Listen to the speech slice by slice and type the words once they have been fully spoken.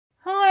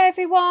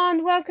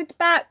everyone, welcome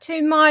back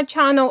to my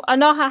channel.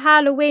 Another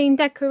Halloween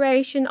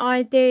decoration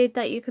I did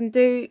that you can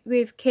do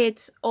with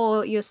kids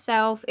or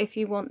yourself if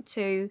you want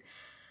to,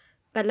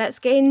 but let's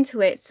get into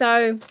it.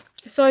 So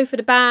sorry for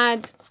the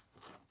bad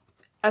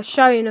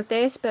showing of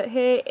this, but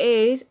here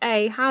is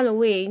a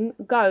Halloween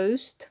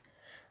ghost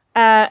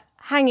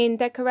hanging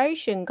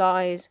decoration,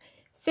 guys.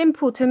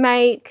 Simple to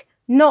make,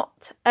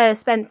 not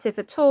expensive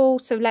at all,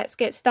 so let's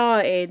get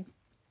started.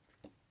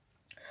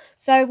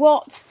 So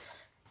what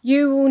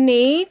you will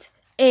need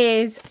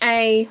is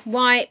a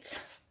white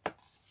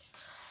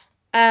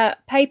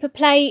paper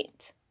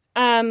plate.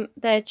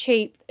 They're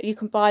cheap, you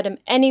can buy them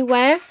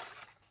anywhere.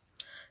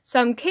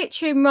 Some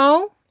kitchen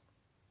roll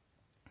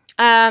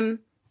that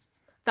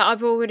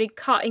I've already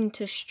cut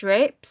into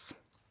strips.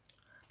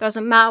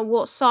 Doesn't matter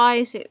what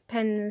size, it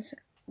depends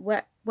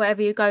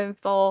whatever you're going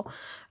for.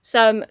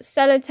 Some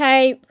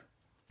sellotape,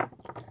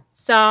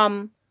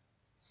 some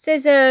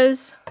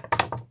scissors,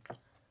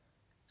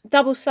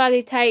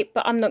 double-sided tape,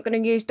 but I'm not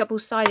going to use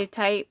double-sided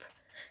tape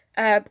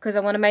because I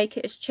want to make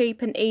it as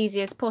cheap and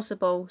easy as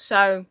possible.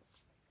 So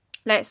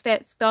let's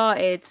get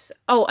started.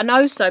 Oh, and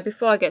also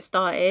before I get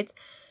started,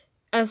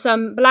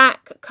 some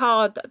black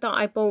card that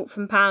I bought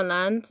from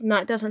Poundland.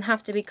 Now it doesn't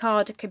have to be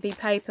card, it could be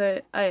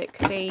paper, it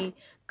could be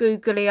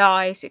googly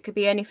eyes, it could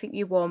be anything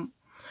you want,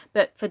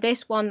 but for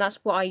this one that's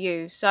what I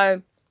use.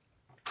 So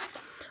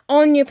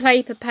on your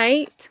paper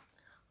plate,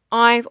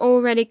 I've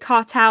already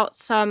cut out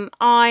some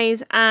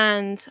eyes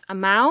and a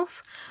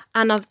mouth,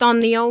 and I've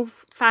done the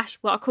old-fashioned,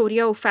 what I call the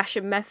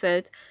old-fashioned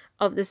method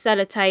of the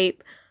sellotape,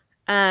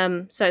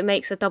 so it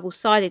makes a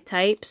double-sided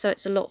tape, so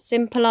it's a lot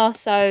simpler.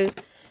 So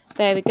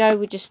there we go,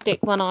 we just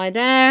stick one eye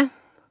there.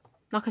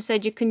 Like I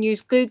said, you can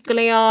use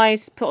googly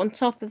eyes, put on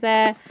top of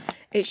there,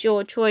 it's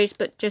your choice,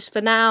 but just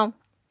for now,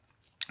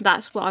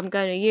 that's what I'm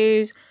going to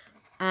use,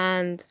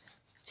 and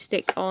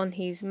stick on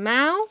his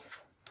mouth.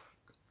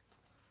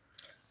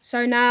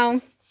 So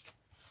now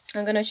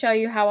I'm going to show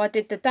you how I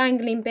did the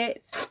dangling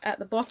bits at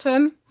the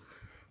bottom.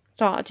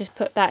 So I just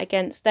put that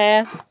against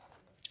there.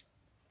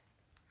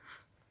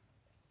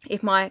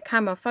 If my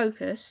camera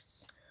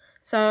focused.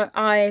 So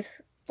I've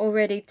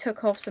already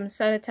took off some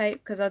sellotape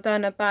because I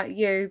don't know about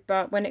you,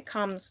 but when it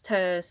comes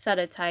to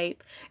sellotape,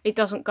 it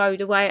doesn't go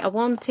the way I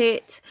want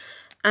it.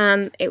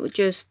 And it would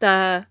just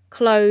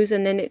close,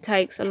 and then it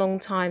takes a long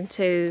time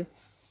to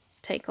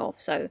take off.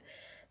 So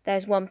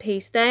there's one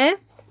piece there.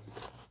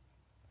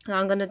 Now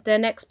I'm going to, the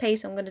next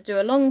piece, I'm going to do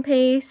a long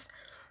piece,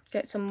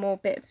 get some more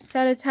bit of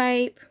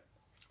sellotape.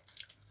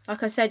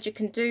 Like I said, you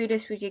can do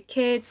this with your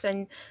kids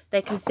and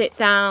they can sit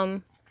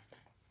down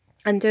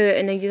and do it,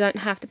 and then you don't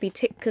have to be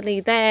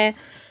particularly there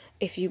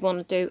if you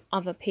want to do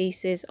other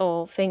pieces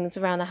or things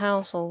around the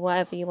house or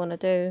whatever you want to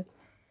do.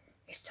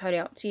 It's totally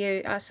up to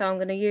you. So I'm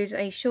going to use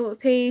a shorter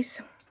piece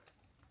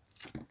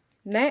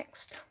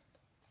next.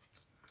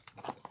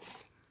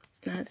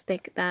 Let's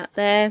stick that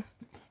there.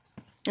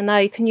 And now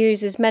you can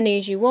use as many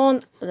as you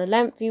want, or the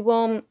length you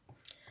want,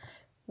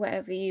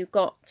 whatever you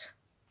got,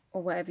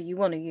 or whatever you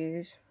want to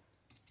use.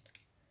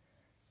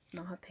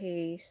 Another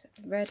piece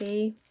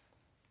ready.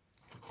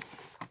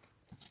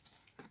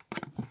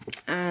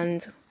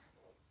 And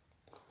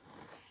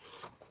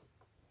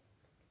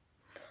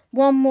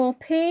one more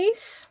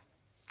piece.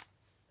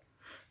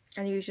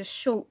 And use a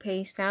short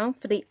piece now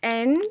for the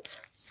end.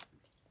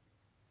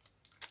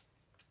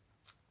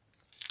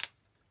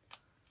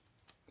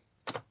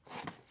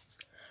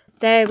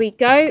 There we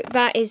go,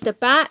 that is the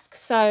back.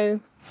 So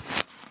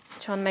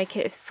try and make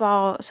it as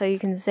far so you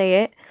can see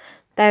it.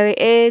 There it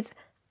is,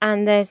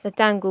 and there's the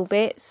dangle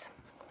bits.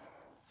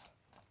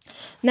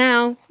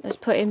 Now let's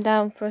put him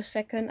down for a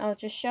second. I'll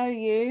just show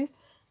you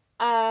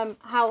how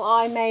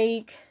I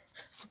make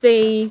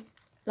the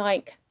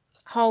like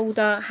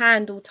holder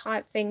handle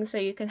type thing, so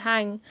you can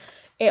hang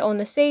it on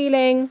the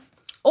ceiling,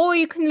 or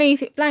you can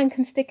leave it blank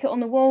and stick it on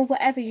the wall,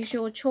 whatever is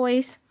your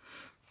choice.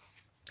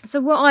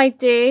 So what I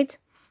did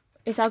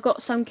is I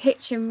got some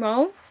kitchen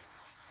roll.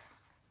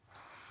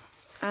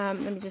 Let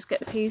me just get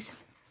the piece.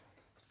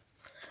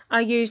 I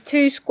used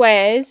 2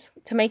 squares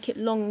to make it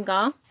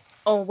longer,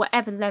 or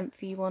whatever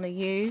length you want to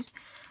use.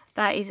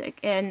 That is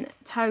again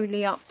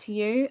totally up to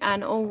you.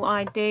 And all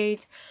I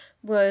did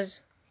was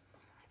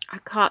I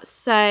cut,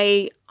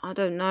 say, I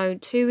don't know,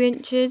 2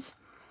 inches.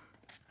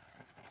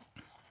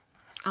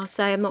 I'll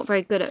say I'm not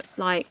very good at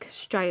like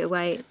straight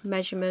away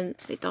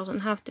measurements. It doesn't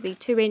have to be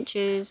 2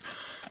 inches.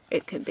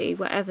 It could be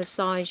whatever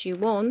size you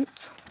want.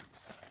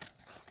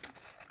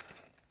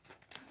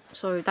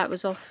 Sorry, that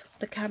was off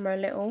the camera a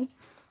little.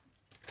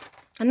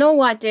 And all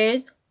I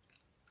did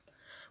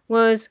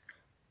was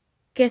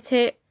get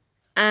it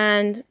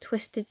and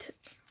twist it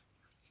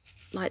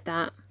like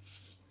that,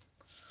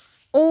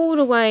 all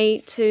the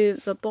way to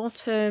the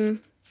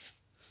bottom,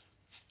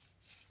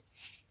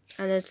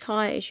 and as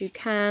tight as you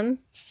can.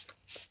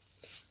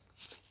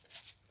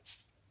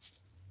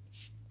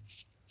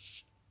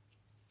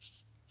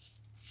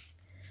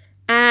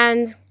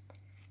 And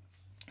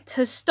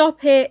to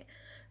stop it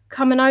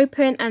coming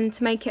open and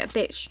to make it a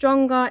bit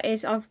stronger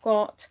is I've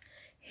got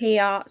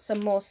here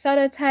some more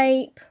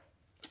sellotape.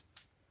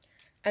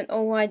 And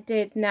all I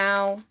did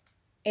now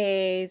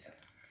is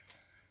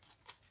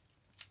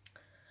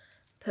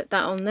put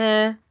that on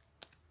there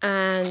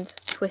and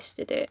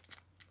twisted it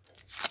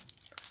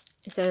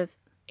instead of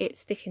it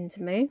sticking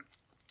to me.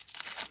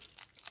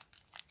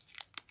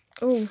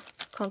 Oh,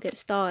 can't get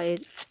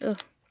started. Ugh.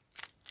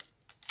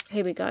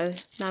 Here we go.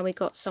 Now we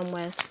got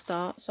somewhere to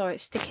start. Sorry,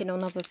 it's sticking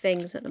on other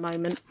things at the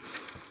moment.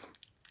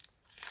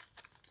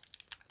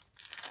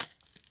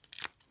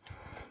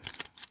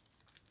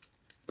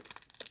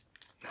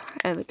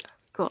 There we go.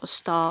 Got to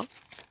start.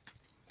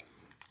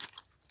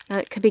 Now,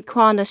 it could be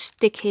kind of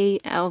sticky,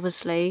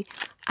 obviously,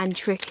 and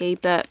tricky,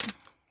 but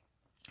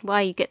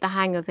while you get the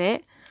hang of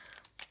it,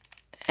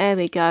 there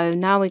we go.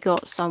 Now we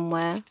got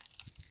somewhere.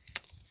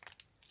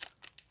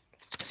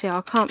 See,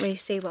 I can't really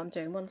see what I'm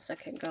doing. 1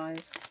 second,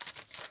 guys.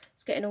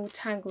 It's getting all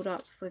tangled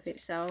up with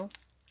itself.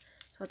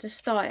 So I'll just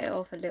start it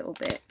off a little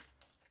bit.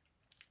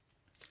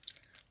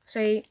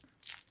 See,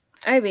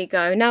 there we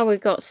go. Now we've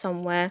got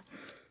somewhere.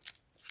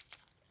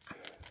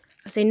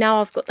 See,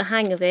 now I've got the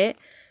hang of it.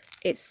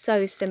 It's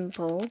so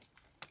simple.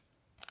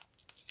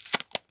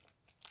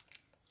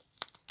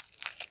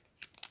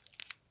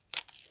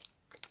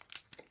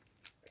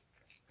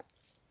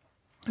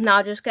 Now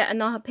I'll just get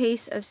another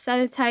piece of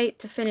sellotape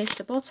to finish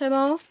the bottom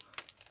off.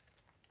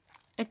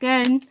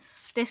 Again,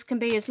 this can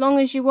be as long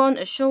as you want,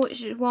 as short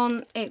as you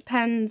want. It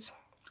depends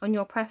on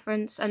your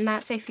preference, and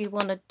that's if you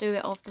want to do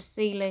it off the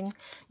ceiling.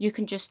 You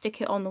can just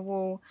stick it on the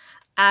wall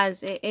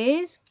as it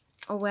is,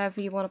 or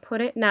wherever you want to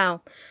put it.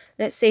 Now,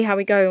 let's see how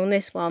we go on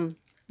this one.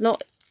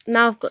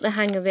 Now I've got the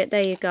hang of it.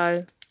 There you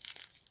go.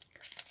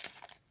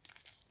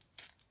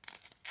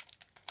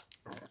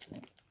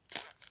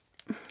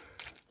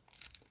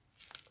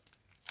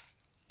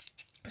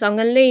 So I'm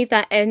going to leave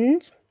that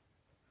end.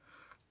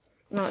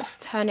 Now let's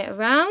turn it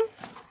around.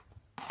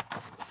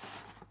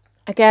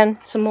 Again,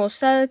 some more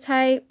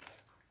sellotape.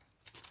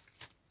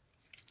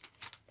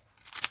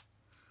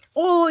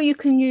 Or you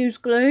can use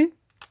glue.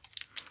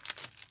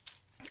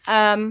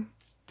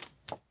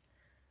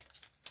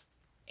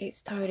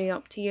 It's totally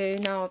up to you.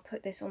 Now I'll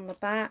put this on the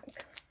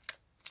back.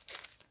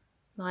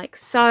 Like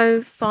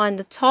so. Find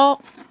the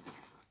top.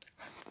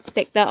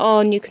 Stick that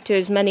on. You can do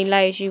as many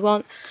layers you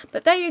want.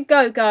 But there you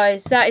go,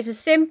 guys. That is a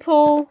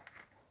simple...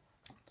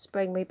 Let's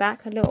bring me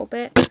back a little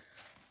bit.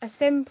 A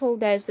simple,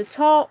 there's the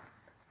top.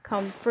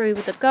 Come through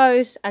with the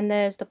ghost. And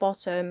there's the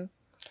bottom.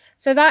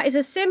 So that is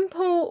a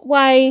simple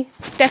way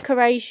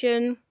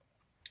decoration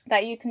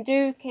that you can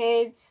do,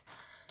 kids.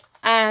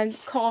 And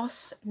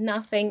costs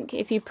nothing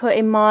if you put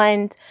in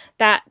mind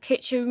that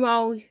kitchen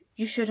roll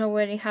you should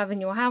already have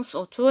in your house,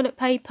 or toilet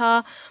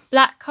paper,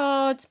 black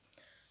card,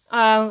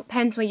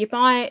 depends where you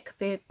buy it, could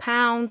be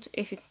 £1.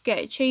 If you could get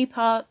it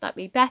cheaper, that'd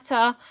be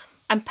better.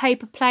 And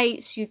paper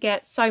plates, you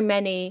get so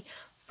many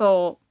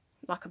for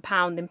like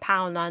 £1 in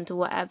Poundland or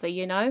whatever,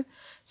 you know.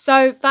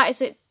 So that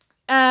is it.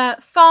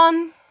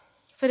 Fun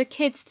for the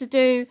kids to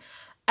do,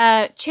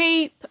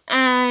 cheap,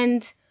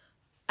 and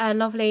a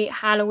lovely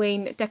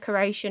Halloween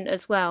decoration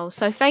as well.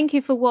 So thank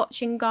you for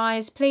watching,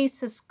 guys. Please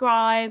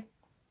subscribe.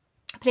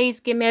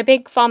 Please give me a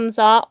big thumbs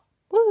up.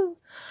 Woo!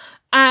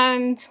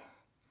 And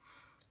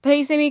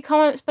please leave me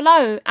comments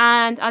below.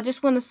 And I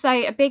just want to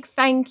say a big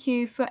thank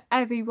you for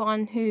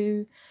everyone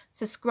who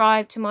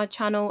subscribed to my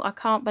channel. I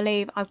can't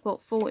believe I've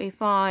got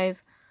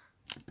 45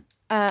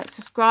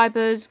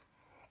 subscribers.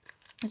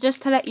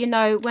 Just to let you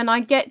know, when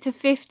I get to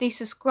 50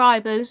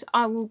 subscribers,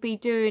 I will be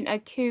doing a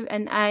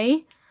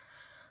Q&A.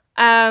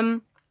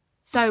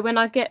 So when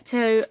I get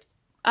to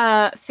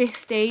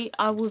 50,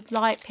 I would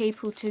like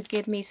people to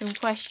give me some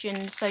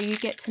questions so you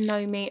get to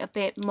know me a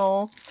bit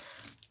more.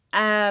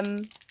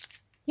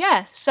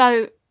 Yeah,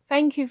 so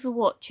thank you for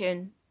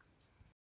watching.